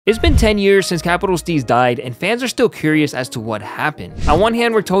It's been 10 years since Capital Steez died, and fans are still curious as to what happened. On one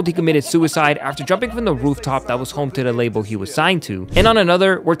hand, we're told he committed suicide after jumping from the rooftop that was home to the label he was signed to, and on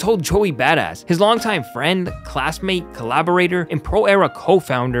another, we're told Joey Bada, his longtime friend, classmate, collaborator, and ProEra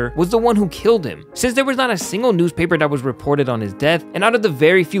co-founder, was the one who killed him. Since there was not a single newspaper that was reported on his death, and out of the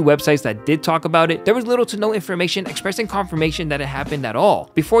very few websites that did talk about it, there was little to no information expressing confirmation that it happened at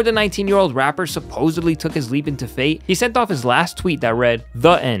all. Before the 19-year-old rapper supposedly took his leap into fate, he sent off his last tweet that read,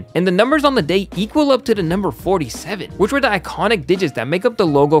 "The end." And the numbers on the day equal up to the number 47, which were the iconic digits that make up the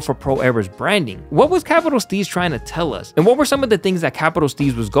logo for ProEra's branding. What was Capital Steez trying to tell us? And what were some of the things that Capital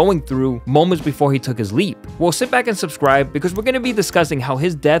Steez was going through moments before he took his leap? Well, sit back and subscribe, because we're going to be discussing how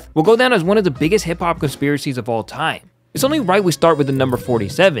his death will go down as one of the biggest hip-hop conspiracies of all time. It's only right we start with the number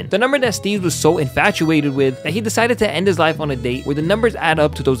 47, the number that Steez was so infatuated with that he decided to end his life on a date where the numbers add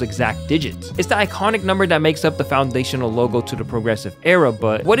up to those exact digits. It's the iconic number that makes up the foundational logo to the progressive era,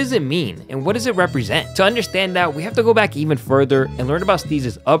 but what does it mean and what does it represent? To understand that, we have to go back even further and learn about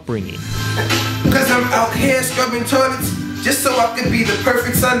Steez's upbringing. Cause I'm out here scrubbing toilets just so I could be the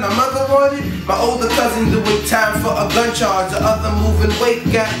perfect son my mother wanted. My older cousin doing time for a gun charge. The other moving weight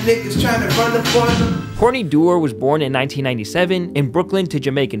got niggas trying to run up on them. Courtney Dewar was born in 1997 in Brooklyn to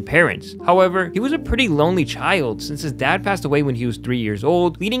Jamaican parents. However, he was a pretty lonely child since his dad passed away when he was 3 years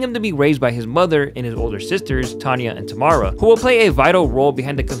old, leading him to be raised by his mother and his older sisters, Tanya and Tamara, who will play a vital role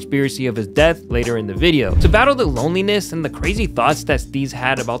behind the conspiracy of his death later in the video. To battle the loneliness and the crazy thoughts that Steez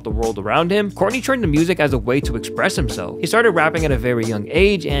had about the world around him, Courtney turned to music as a way to express himself. He started rapping at a very young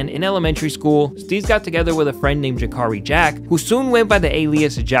age, and in elementary school, Steez got together with a friend named Jakari Jack, who soon went by the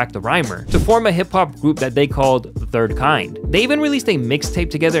alias Jack the Rhymer, to form a hip-hop group that they called The Third Kind. They even released a mixtape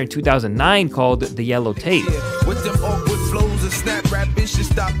together in 2009 called The Yellow Tape. With them awkward flows and snap rap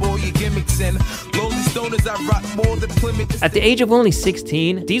bitches, stop all your gimmicks and lonely stoners, I rock more than Plymouth. At the age of only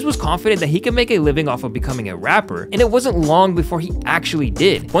 16, Steez was confident that he could make a living off of becoming a rapper, and it wasn't long before he actually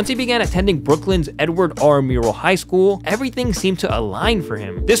did. Once he began attending Brooklyn's Edward R. Murrow High School, everything seemed to align for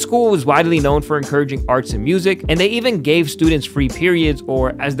him. This school was widely known for encouraging arts and music, and they even gave students free periods,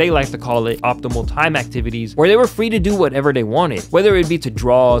 or as they like to call it, optimal time activities, where they were free to do whatever they wanted, whether it be to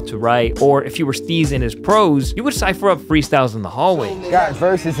draw, to write, or if you were Steez in his prose, you would cipher up freestyles in the hallway. Got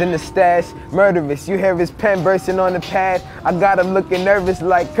verses in the stash, murderous. You hear his pen bursting on the pad. I got him looking nervous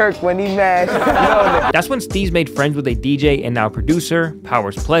like Kirk when he mashed. That's when Steez made friends with a DJ and now producer,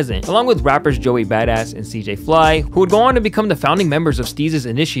 Powers Pleasant, along with rappers Joey Bada and CJ Fly, who would go on to become the founding members of Steez's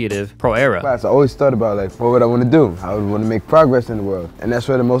initiative, ProEra. I always thought about like, what would I want to do? I would want to make progress in the world. And that's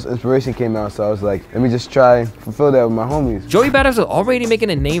where the most inspiration came out. So I was like, let me just try and fulfill that with my homies. Joey Bada was already making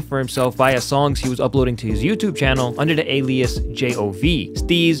a name for himself via songs he was uploading to his YouTube channel under the alias JOV.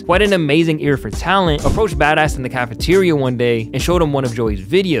 Steez, who had an amazing ear for talent, approached Bada in the cafeteria one day and showed him one of Joey's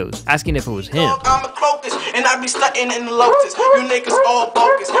videos, asking if it was him. I'm a crocus and I be stunting in the lotus. You niggas all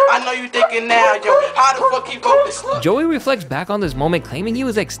bogus. I know you thinking now, yo, how the fuck he wrote this? Joey reflects back on this moment claiming he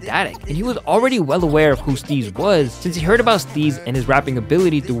was ecstatic, and he was already well aware of who Steez was since he heard about Steez and his rapping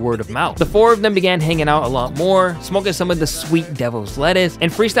ability through word of mouth. The four of them began hanging out a lot more, smoking some of the sweet devil's lettuce,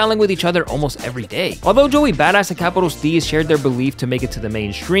 and freestyling with each other almost every day. Although Joey Bada and Capital Steez shared their belief to make it to the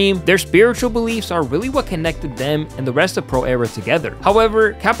mainstream, their spiritual beliefs are really what connected them and the rest of ProEra together.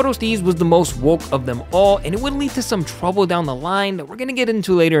 However, Capital Steez was the most woke of them all, and it would lead to some trouble down the line that we're gonna get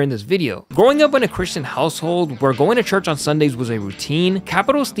into later in this video. Growing up in a Christian household where going to church on Sundays was a routine,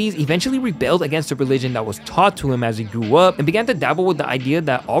 Capital Steez eventually rebelled against the religion that was taught to him as he grew up and began to dabble with the idea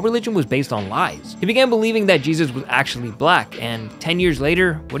that all religion was based on lies. He began believing that Jesus was actually black, and 10 years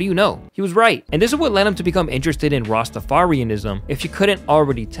later, what do you know? He was right. And this is what led him to become interested in Rastafarianism. If you couldn't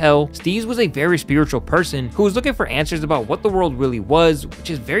already tell, Steez was a very spiritual person who was looking for answers about what the world really was, which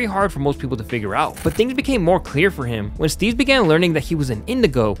is very hard for most people to figure out. But things became more clear for him when Steez began learning that he was an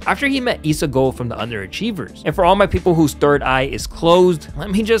indigo after he met Issa Gold from the Underachievers. And for all my people whose third eye is closed,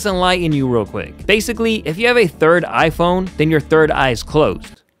 let me just enlighten you real quick. Basically, if you have a third iPhone, then your third eye is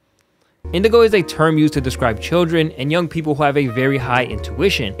closed. Indigo is a term used to describe children and young people who have a very high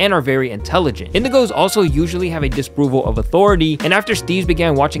intuition and are very intelligent. Indigos also usually have a disapproval of authority, and after Steez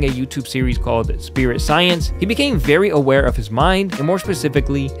began watching a YouTube series called Spirit Science, he became very aware of his mind, and more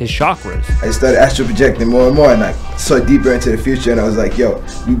specifically, his chakras. I started astral projecting more and more, and I saw deeper into the future, and I was like, yo,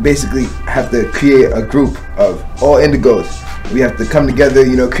 we basically have to create a group of all indigos. We have to come together,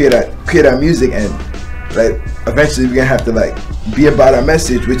 you know, create our music, and like eventually we're gonna have to like be about our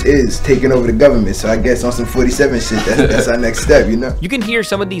message, which is taking over the government. So I guess on some 47 shit, that's our next step, you know? You can hear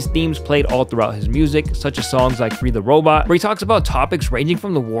some of these themes played all throughout his music, such as songs like Free the Robot, where he talks about topics ranging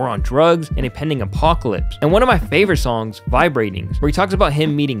from the war on drugs and a pending apocalypse. And one of my favorite songs, Vibrating, where he talks about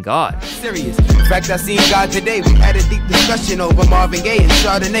him meeting God. Serious. In fact, I seen God today. We had a deep discussion over Marvin Gaye and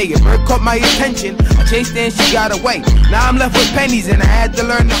Chardonnay. And Merc caught my attention. I chased her and she got away. Now I'm left with pennies and I had to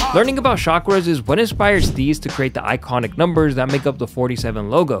learn the art. Learning about chakras is what inspired Steez to create the iconic numbers that make up the 47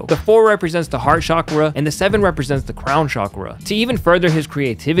 logo. The 4 represents the heart chakra and the 7 represents the crown chakra. To even further his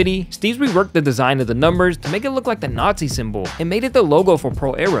creativity, Steez reworked the design of the numbers to make it look like the Nazi symbol and made it the logo for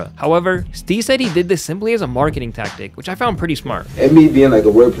ProEra. However, Steez said he did this simply as a marketing tactic, which I found pretty smart. And me being like a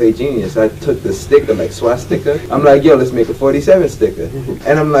wordplay genius, I took the sticker, like swastika. I'm like, yo, let's make a 47 sticker.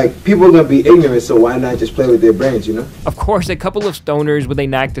 And I'm like, people are gonna be ignorant, so why not just play with their brains, you know? Of course, a couple of stoners with a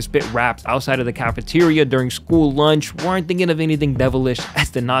knack to spit raps outside of the cafeteria during school lunch weren't thinking of anything devilish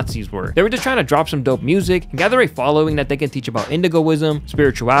as the Nazis were. They were just trying to drop some dope music and gather a following that they can teach about indigoism,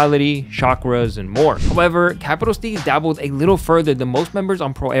 spirituality, chakras, and more. However, Capital Steez dabbled a little further than most members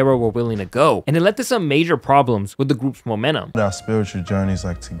on ProEra were willing to go, and it led to some major problems with the group's momentum. Our spiritual journeys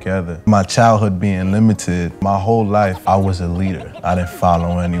like together. My childhood being limited, my whole life I was a leader. I didn't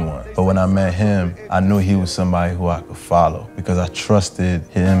follow anyone. But when I met him, I knew he was somebody who I could follow because I trusted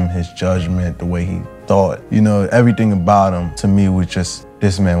him, his judgment, the way he thought. You know, everything about him to me was just,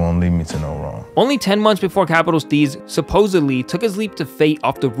 this man won't lead me to no wrong. Only 10 months before Capital Steez supposedly took his leap to fate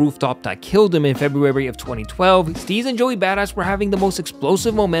off the rooftop that killed him in February of 2012, Steez and Joey Bada were having the most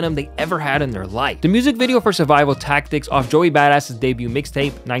explosive momentum they ever had in their life. The music video for Survival Tactics off Joey Bada's debut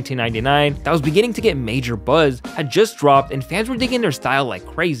mixtape, 1999, that was beginning to get major buzz, had just dropped and fans were digging their style like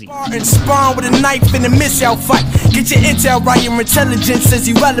crazy. And spawn with a knife in a missile fight. Get your intel right, your intelligence is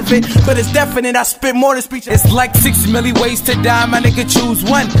irrelevant, but it's definite. I spit more than speech. It's like 6 million ways to die, my nigga, choose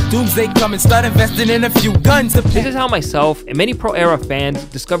one. Doomsday come and start investing in a few guns. This is how myself and many ProEra fans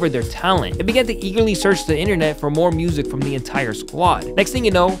discovered their talent and began to eagerly search the internet for more music from the entire squad. Next thing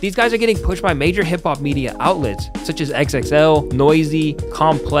you know, these guys are getting pushed by major hip-hop media outlets such as XXL, Noisy,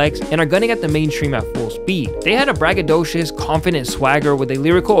 Complex, and are gunning at the mainstream at full speed. They had a braggadocious, confident swagger with a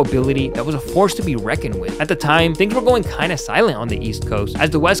lyrical ability that was a force to be reckoned with. At the time, things were going kinda silent on the East Coast, as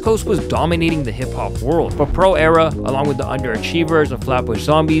the West Coast was dominating the hip-hop world. But ProEra, along with the Underachievers and Flatbush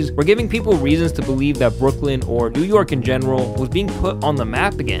Zombies, were giving people reasons to believe that Brooklyn, or New York in general, was being put on the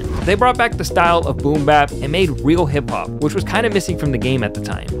map again. They brought back the style of boom bap and made real hip-hop, which was kinda missing from the game at the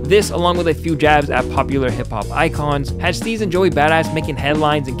time. This, along with a few jabs at popular hip-hop icons, had Steez and Joey Bada making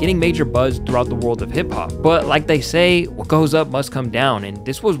headlines and getting major buzz throughout the world of hip-hop. But like they say, what goes up must come down, and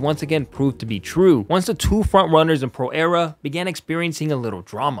this was once again proved to be true once the 2 frontrunners in ProEra began experiencing a little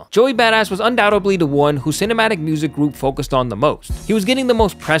drama. Joey Bada was undoubtedly the one whose cinematic music group focused on the most. He was getting the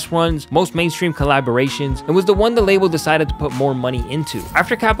most press runs, most mainstream collaborations, and was the one the label decided to put more money into.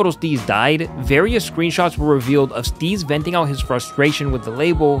 After Capital Steez died, various screenshots were revealed of Steez venting out his frustration with the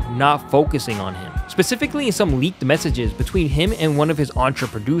label not focusing on him, specifically in some leaked messages between him and one of his entre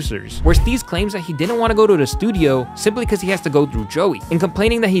producers, where Steez claims that he didn't want to go to the studio simply because he has to go through Joey, and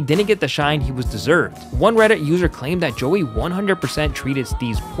complaining that he didn't get the shine he was deserved. One Reddit user claimed that Joey 100% treated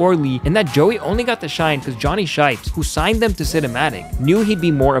Steez poorly, and that Joey only got the shine because Johnny Shipes, who signed them to Cinematic, knew he'd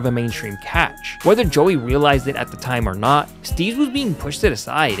be more of a mainstream catch. Whether Joey realized it at the time or not, Steez was being pushed to the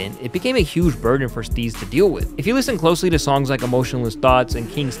side, and it became a huge burden for Steez to deal with. If you listen closely to songs like Emotionless Thoughts and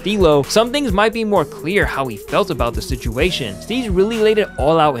King Stilo, some things might be more clear how he felt about the situation. Steez really laid it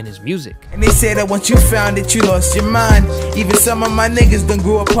all out in his music. And they say that once you found it, you lost your mind. Even some of my niggas done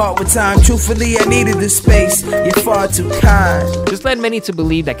grew apart with time. Truthfully, I needed the space. You're far too kind. This led many to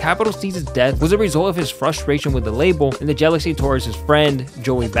believe that Capital Steez's death was a result of his frustration with the label and the jealousy towards his friend,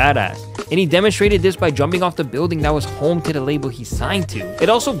 Joey Bada. And he demonstrated this by jumping off the building that was home to the label he signed to. It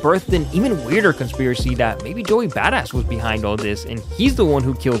also birthed an even weirder conspiracy that maybe Joey Bada was behind all this and he's the one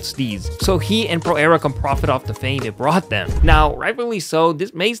who killed Steez, so he and ProEra can profit off the fame it brought them. Now, rightfully so,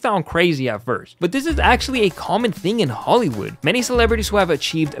 this may sound crazy at first, but this is actually a common thing in Hollywood. Many celebrities who have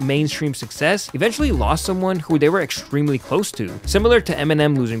achieved mainstream success eventually lost someone who they were extremely close to, similar to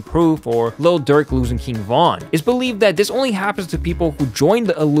Eminem losing Proof or Lil Durk losing King Von. It's believed that this only happens to people who join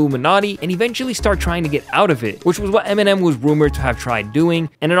the Illuminati and eventually start trying to get out of it, which was what Eminem was rumored to have tried doing,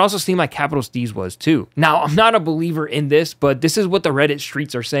 and it also seemed like Capital Steez was too. Now, I'm not a believer in this, but this is what the Reddit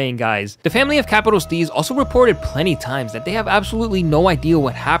streets are saying, guys. The family of Capital Steez also reported plenty times that they have absolutely no idea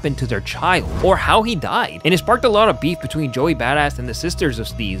what happened to their child or how he died, and it sparked a lot of beef between Joey Bada and the sisters of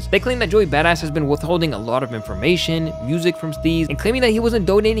Steez. They claim that Joey Bada has been withholding a lot of information, music from Steez, and claiming that he wasn't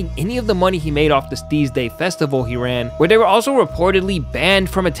donating any of the money he made off the Steez Day festival he ran, where they were also reportedly banned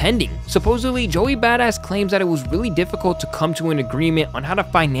from attending. Supposedly, Joey Bada claims that it was really difficult to come to an agreement on how to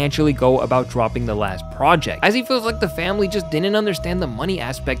financially go about dropping the last project, as he feels like the family just didn't understand the money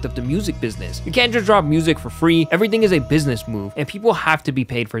aspect of the music business. You can't just drop music for free, everything is a business move, and people have to be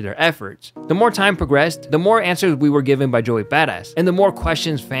paid for their efforts. The more time progressed, the more answers we were given by Joey Bada, and the more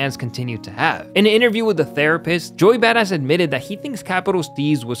questions fans continued to have. In an interview with a therapist, Joey Bada admitted that he thinks Capital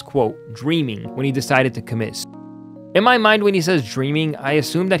Steez was, quote, dreaming when he decided to commit. In my mind, when he says dreaming, I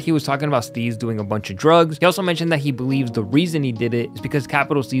assume that he was talking about Steez doing a bunch of drugs. He also mentioned that he believes the reason he did it is because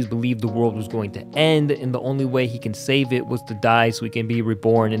Capital Steez believed the world was going to end, and the only way he can save it was to die so he can be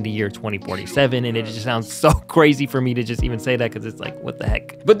reborn in the year 2047, and it just sounds so crazy for me to just even say that because it's like, what the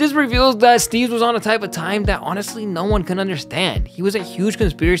heck? But this reveals that Steez was on a type of time that honestly no one can understand. He was a huge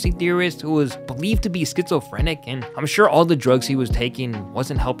conspiracy theorist who was believed to be schizophrenic, and I'm sure all the drugs he was taking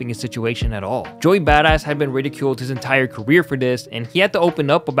wasn't helping his situation at all. Joey Bada had been ridiculed his entire career for this, and he had to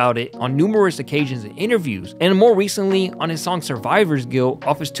open up about it on numerous occasions in interviews, and more recently on his song Survivor's Guilt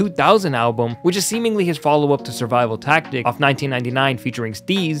off his 2000 album, which is seemingly his follow-up to Survival Tactic off 1999 featuring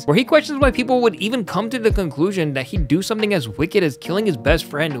Steez, where he questions why people would even come to the conclusion that he'd do something as wicked as killing his best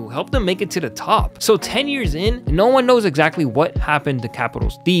friend who helped him make it to the top. So 10 years in, no one knows exactly what happened to Capital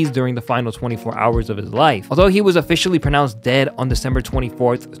Steez during the final 24 hours of his life. Although he was officially pronounced dead on December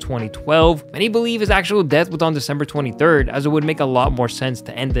 24th, 2012, many believe his actual death was on December 23rd, as it would make a lot more sense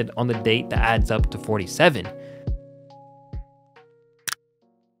to end it on the date that adds up to 47.